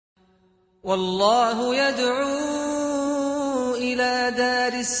والله يدعو إلى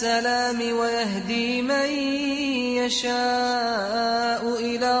دار السلام ويهدي من يشاء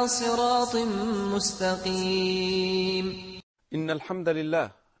إلى صراط مستقيم. إن الحمد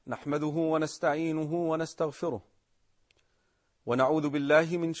لله نحمده ونستعينه ونستغفره ونعوذ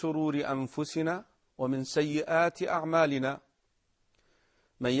بالله من شرور أنفسنا ومن سيئات أعمالنا.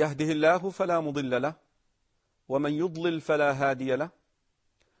 من يهده الله فلا مضل له ومن يضلل فلا هادي له،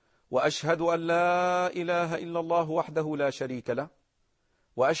 وأشهد أن لا إله إلا الله وحده لا شريك له،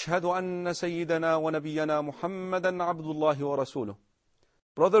 وأشهد أن سيدنا ونبينا محمدا عبد الله ورسوله.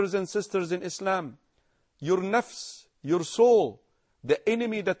 Brothers and sisters in Islam, your nafs, your soul, the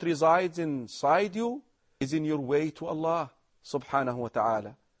enemy that resides inside you, is in your way to Allah subhanahu wa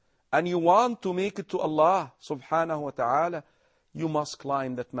ta'ala. And you want to make it to Allah subhanahu wa ta'ala, you must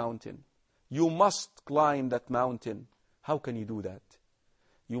climb that mountain. You must climb that mountain. How can you do that?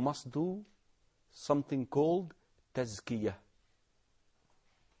 You must do something called tazkiyah.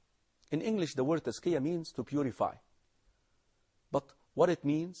 In English, the word tazkiyah means to purify. But what it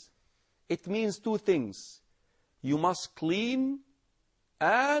means? It means two things. You must clean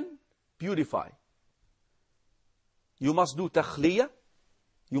and purify. You must do takhliyah.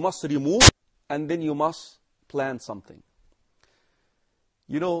 You must remove, and then you must plant something.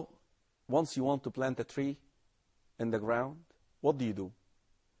 You know, once you want to plant a tree in the ground, what do?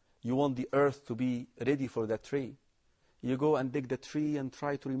 You want the earth to be ready for that tree. You go and dig the tree and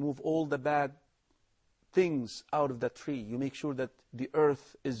try to remove all the bad things out of that tree. You make sure that the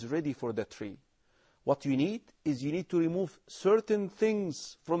earth is ready for that tree. What you need is you need to remove certain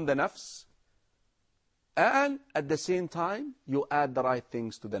things from the nafs, and at the same time, you add the right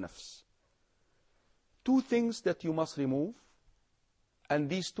things to the nafs. Two things that you must remove, and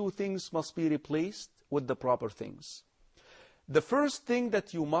these two things must be replaced with the proper things. The first thing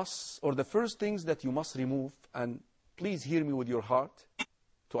that you must, or the first things that you must remove, and please hear me with your heart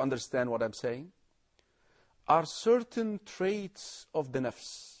to understand what I'm saying, are certain traits of the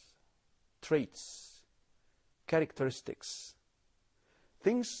nafs. Traits, characteristics,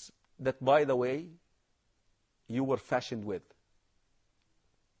 things that, by the way, you were fashioned with.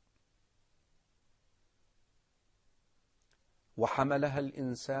 وَحَمَلَهَا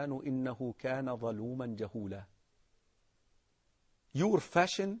الْإِنسَانُ إِنَّهُ كَانَ ظَلُومًا جَهُولًا. You were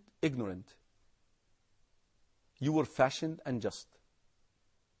fashioned ignorant. You were fashioned unjust.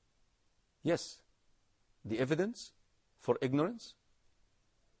 Yes, the evidence for ignorance.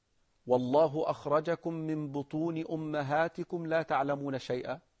 وَاللَّهُ أَخْرَجَكُم مِّن بُطُونِ أُمَّهَاتِكُمْ لَا تَعْلَمُونَ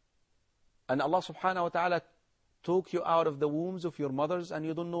شَيْئًا. And Allah subhanahu wa ta'ala took you out of the wombs of your mothers and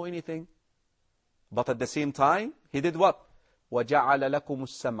you don't know anything. But at the same time, He did what? وَجَعَلَ لَكُمُ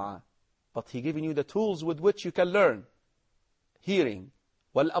السَّمْعَ. But He given you the tools with which you can learn. Hearing,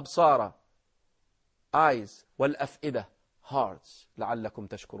 وَالْأَبْصَارَ, eyes, وَالْأَفْئِدَةِ, hearts, لَعَلَّكُمْ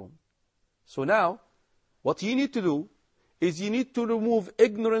تَشْكُرُونَ. So now, what you need to do is you need to remove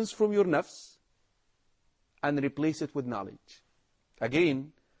ignorance from your nafs and replace it with knowledge.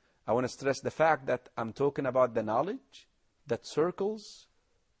 Again, I want to stress the fact that I'm talking about the knowledge that circles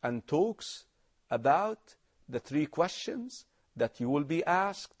and talks about the three questions that you will be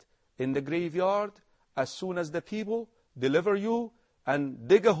asked in the graveyard as soon as the people deliver you and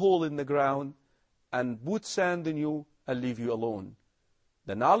dig a hole in the ground and put sand in you and leave you alone.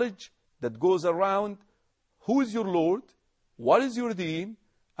 The knowledge that goes around who is your Lord, what is your deen,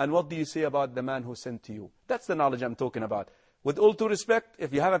 and what do you say about the man who sent to you. That's the knowledge I'm talking about. With all due respect,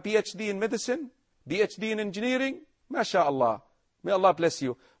 if you have a PhD in medicine, PhD in engineering, mashallah, may Allah bless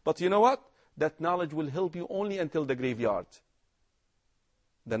you. But you know what? That knowledge will help you only until the graveyard.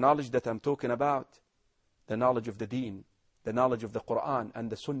 The knowledge that I'm talking about, the knowledge of the deen, the knowledge of the Quran and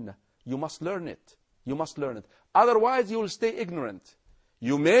the Sunnah, you must learn it. You must learn it. Otherwise, you will stay ignorant.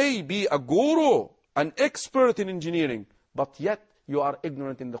 You may be a guru, an expert in engineering, but yet you are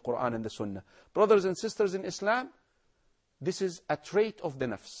ignorant in the Quran and the Sunnah. Brothers and sisters in Islam, this is a trait of the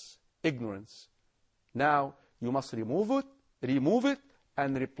nafs, ignorance. Now, you must remove it,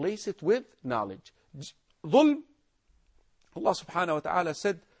 and replace it with knowledge. Dhulm, Allah subhanahu wa ta'ala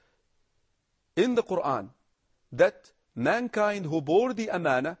said in the Quran that mankind who bore the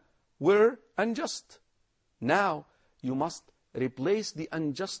amana were unjust. Now, you must replace the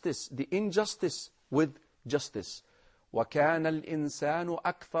injustice with justice. وَكَانَ الْإِنسَانُ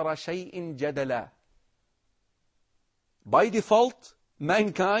أَكْثَرَ شَيْءٍ جَدَلًا. By default,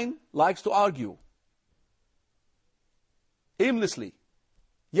 mankind likes to argue aimlessly.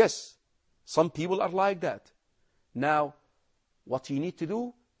 Yes, some people are like that. Now, what you need to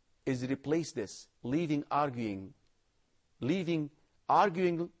do is replace this, leaving arguing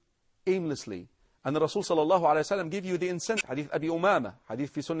aimlessly. And the Rasul sallallahu alayhi wa sallam give you the incentive. Hadith Abi Umama, hadith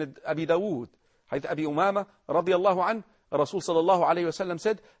fi Sunnah Abi Dawood, hadith Abi Umama radiyallahu anh, Rasul sallallahu alayhi wa sallam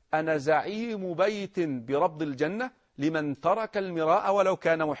said, أنا زعيم بيت بربض الجنة لمن ترك المراء ولو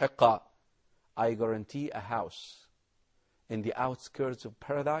كان محقا. I guarantee a house in the outskirts of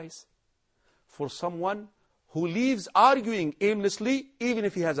paradise for someone who leaves arguing aimlessly, even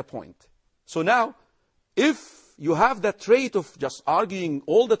if he has a point. So now, if you have that trait of just arguing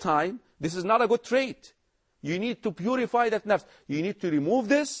all the time, this is not a good trait. You need to purify that nafs. You need to remove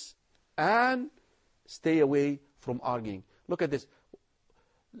this and stay away from arguing. Look at this.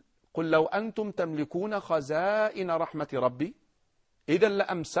 قُلْ لَوْ أَنْتُمْ تَمْلِكُونَ خَزَائِنَ رَحْمَةِ رَبِّي إِذًا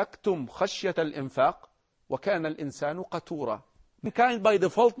لَأَمْسَكْتُمْ خَشْيَةَ الْإِنفَاقِ وَكَانَ الْإِنسَانُ قَتُورًا. Mankind by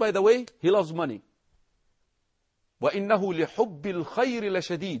default, by the way, he loves money. وَإِنَّهُ لِحُبِّ الْخَيْرِ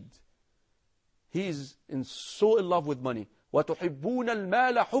لَشَدِيدٌ. He is so in love with money. وَتُحِبُّونَ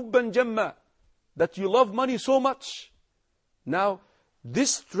الْمَالَ حُبًّا جَمًّا. That you love money so much. Now,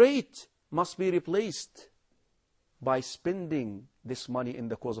 this trait must be replaced by spending this money in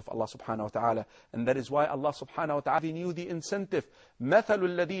the cause of Allah subhanahu wa ta'ala. And that is why Allah subhanahu wa ta'ala knew the incentive. مَثَلُ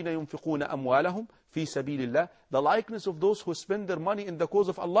الَّذِينَ يُنْفِقُونَ أَمْوَالَهُمْ فِي سَبِيلِ اللَّهِ. The likeness of those who spend their money in the cause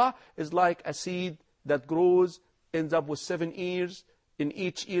of Allah is like a seed that grows, ends up with 7 ears. In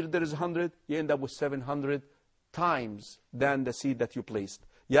each ear there is 100. You end up with 700 times than the seed that you placed.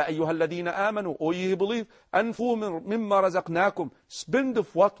 يَا أَيُّهَا الَّذِينَ آمَنُوا, O ye who believe, أَنْفُوا مِمَّا رَزَقْنَاكُمْ. Spend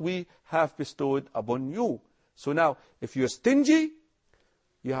of what we have bestowed upon you. So now, if you're stingy,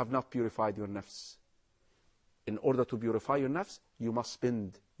 you have not purified your nafs. In order to purify your nafs, you must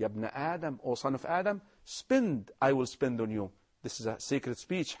spend. Ya ibn Adam, O son of Adam, spend, I will spend on you. This is a sacred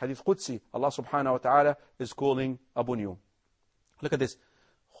speech, hadith Qudsi. Allah subhanahu wa ta'ala is calling upon you. Look at this.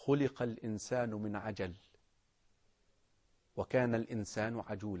 خُلِقَ الْإِنسَانُ مِنْ عَجَلٍ وَكَانَ الْإِنسَانُ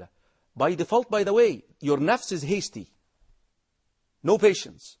عَجُولًا. By default, by the way, your nafs is hasty. No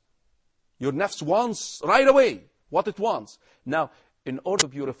patience. Your nafs wants right away what it wants. Now, in order to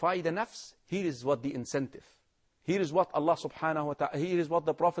purify the nafs, here is what the incentive. Here is what Allah subhanahu wa ta'ala, here is what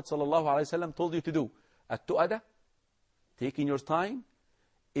the Prophet sallallahu alayhi wa sallam told you to do. At-tu'ada, taking your time,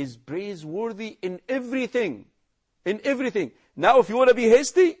 is praiseworthy in everything. In everything. Now, if you want to be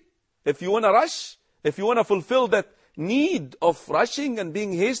hasty, if you want to rush, if you want to fulfill that need of rushing and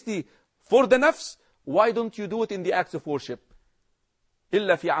being hasty for the nafs, why don't you do it in the acts of worship?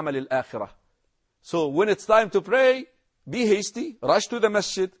 إِلَّا فِي عَمَلِ الْآخِرَةِ. So when it's time to pray, be hasty, rush to the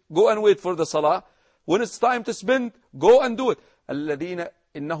masjid, go and wait for the salah. When it's time to spend, go and do it. الَّذِينَ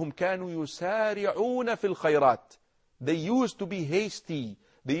إِنَّهُمْ كَانُوا يُسَارِعُونَ فِي الْخَيْرَاتِ. They used to be hasty.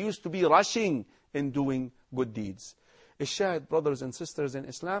 They used to be rushing in doing good deeds. Ishahid, brothers and sisters in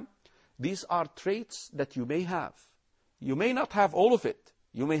Islam, these are traits that you may have. You may not have all of it.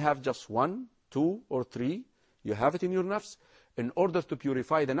 You may have just 1, 2, or 3. You have it in your nafs. In order to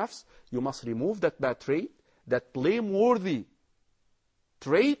purify the nafs, you must remove that bad trait, that blameworthy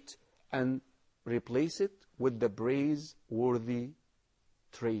trait, and replace it with the praiseworthy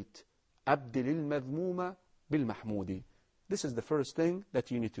trait. أَبْدِلِ الْمَذْمُومَ بِالْمَحْمُودِ. This is the first thing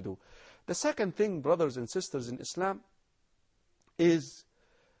that you need to do. The second thing, brothers and sisters in Islam, is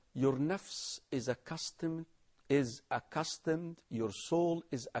your nafs is accustomed, your soul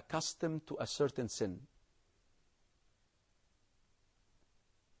is accustomed to a certain sin.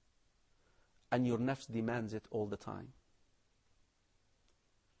 And your nafs demands it all the time.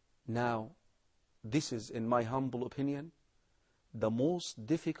 Now, this is, in my humble opinion, the most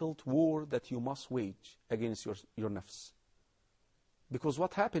difficult war that you must wage against your nafs. Because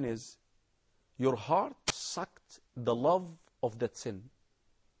what happened is, your heart sucked the love of that sin.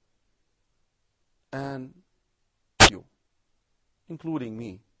 And you, including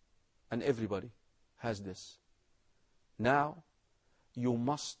me, and everybody, has this. Now, you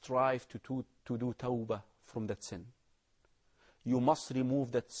must strive to do tawbah from that sin. You must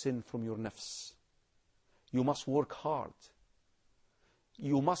remove that sin from your nafs. You must work hard.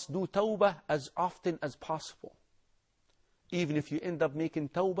 You must do tawbah as often as possible. Even if you end up making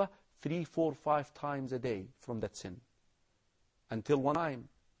tawbah 3, 4, 5 times a day from that sin. Until one time,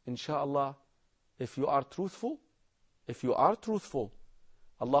 inshallah, if you are truthful,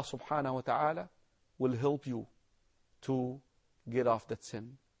 Allah subhanahu wa ta'ala will help you to get off that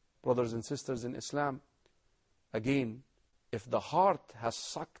sin. Brothers and sisters in Islam, again, if the heart has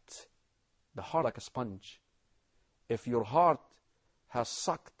sucked, the heart like a sponge, if your heart has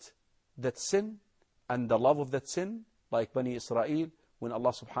sucked that sin and the love of that sin, like Bani Israel, when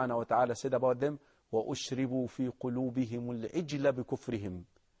Allah subhanahu wa ta'ala said about them, وَأُشْرِبُوا فِي قُلُوبِهِمُ الْعِجْلَ بِكُفْرِهِمْ.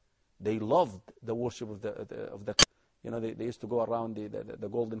 They loved the worship of the You know, they used to go around the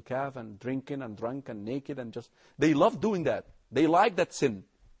golden calf and drinking and drunk and naked and just, they love doing that. They like that sin.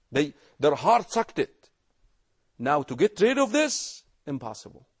 Their heart sucked it. Now to get rid of this,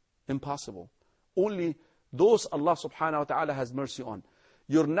 impossible. Impossible. Only those Allah subhanahu wa ta'ala has mercy on.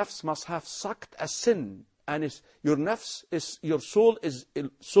 Your nafs must have sucked a sin. And your soul is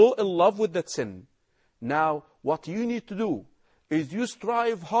so in love with that sin. Now, what you need to do is you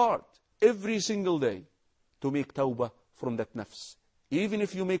strive hard every single day to make tawbah from that nafs. Even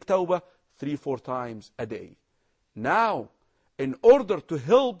if you make tawbah 3-4 times a day. Now, in order to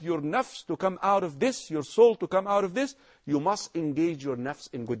help your nafs to come out of this, your soul to come out of this, you must engage your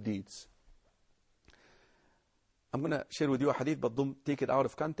nafs in good deeds. I'm going to share with you a hadith, but don't take it out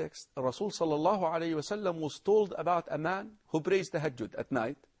of context. Rasul sallallahu alayhi wa sallam was told about a man who prays tahajjud at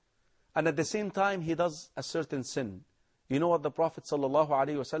night, and at the same time he does a certain sin. You know what the Prophet sallallahu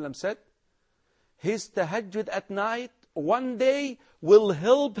alayhi wa sallam said? His tahajjud at night, one day, will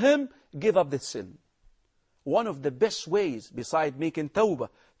help him give up this sin. One of the best ways, beside making tawbah,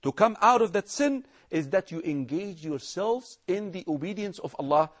 to come out of that sin, is that you engage yourselves in the obedience of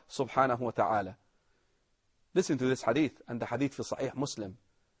Allah subhanahu wa ta'ala. Listen to this hadith, and the hadith fi Sahih Muslim.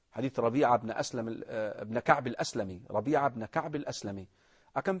 Hadith Rabi'a ibn Ka'b al-Aslami. Rabi'a ibn Ka'b al-Aslami.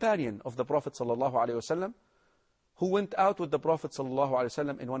 A companion of the Prophet sallallahu alayhi wa sallam, who went out with the Prophet sallallahu alayhi wa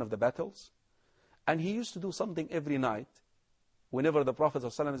sallam in one of the battles. And he used to do something every night. Whenever the Prophet sallallahu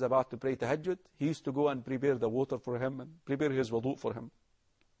alayhi wa sallam is about to pray tahajjud, he used to go and prepare the water for him and prepare his wudu for him.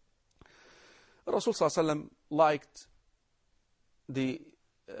 Rasul sallallahu alayhi wa sallam liked the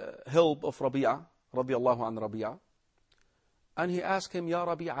help of Rabi'a, radiyallahu an Rabi'a. And he asked him, Ya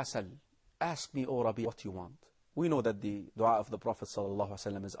Rabi'a sal, ask me, O Rabi'a, what you want. We know that the dua of the Prophet sallallahu alayhi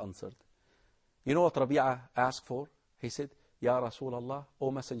wa sallam is answered. You know what Rabi'a asked for? He said, Ya Rasulullah,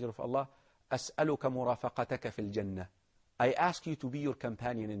 O Messenger of Allah, أسألك مرافقتك في الجنة. I ask you to be your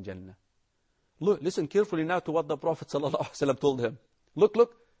companion in Jannah. Look, listen carefully now to what the Prophet ﷺ told him. Look,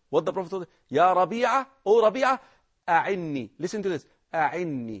 what the Prophet told him. Ya Rabi'a, O Rabi'a, أعني. Listen to this.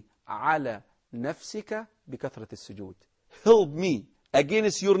 أعني على نفسك بكثرة السجود. Help me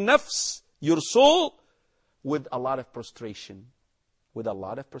against your nafs, your soul, with a lot of prostration. With a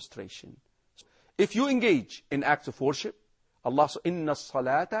lot of prostration. If you engage in acts of worship, Allah says, إن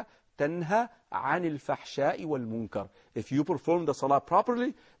الصلاة تنهى عن الفحشاء والمنكر. If you perform the salah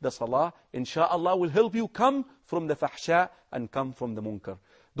properly, the salah, inshallah, will help you come from the fahsha and come from the munkar.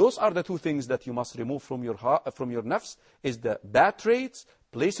 Those are the two things that you must remove from your heart, from your nafs, is the bad traits,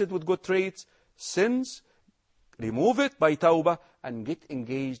 place it with good traits, sins, remove it by tawbah, and get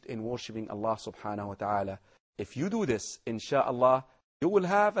engaged in worshipping Allah subhanahu wa ta'ala. If you do this, inshallah, you will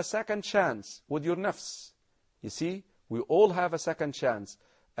have a second chance with your nafs. You see, we all have a second chance.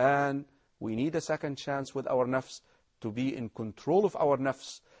 And we need a second chance with our nafs to be in control of our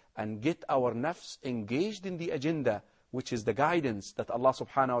nafs and get our nafs engaged in the agenda, which is the guidance that Allah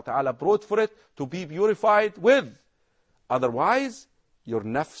subhanahu wa ta'ala brought for it to be purified with. Otherwise, your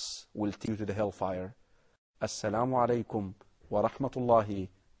nafs will take you to the hellfire. Assalamu alaikum wa rahmatullahi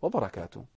wa barakatuh.